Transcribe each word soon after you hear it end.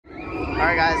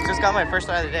Alright guys, just got my first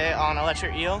ride of the day on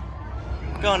electric eel.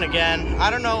 Going again. I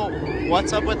don't know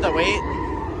what's up with the wait,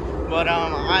 but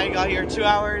I got here 2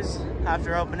 hours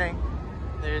after opening.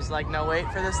 There's like no wait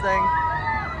for this thing.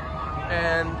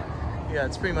 And yeah,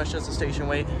 it's pretty much just a station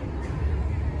wait.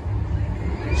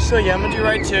 So yeah, I'm gonna do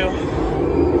ride 2.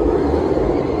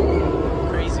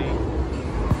 Crazy.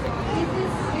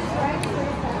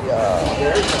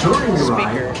 During the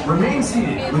ride, remain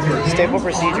seated with your hands, Stable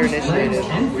procedure arms, initiated. legs,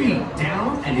 and feet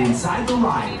down and inside the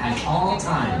ride at all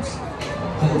times.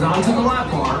 Hold on to the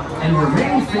lap bar and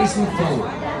remain facing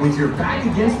forward with your back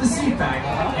against the seat back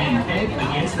and head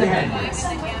against the headrest.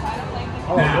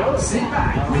 Now, sit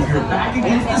back with your back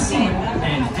against the seat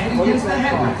and head against the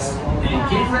headrest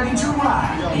and get ready to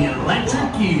ride the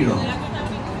electric eel.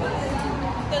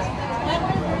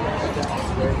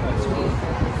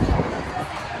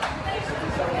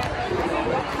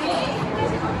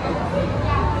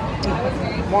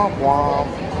 Womp womp.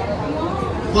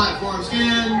 Platform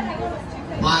scan.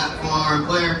 Platform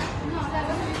clear.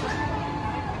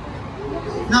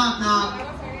 Knock knock.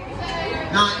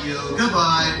 Not you.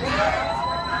 Goodbye.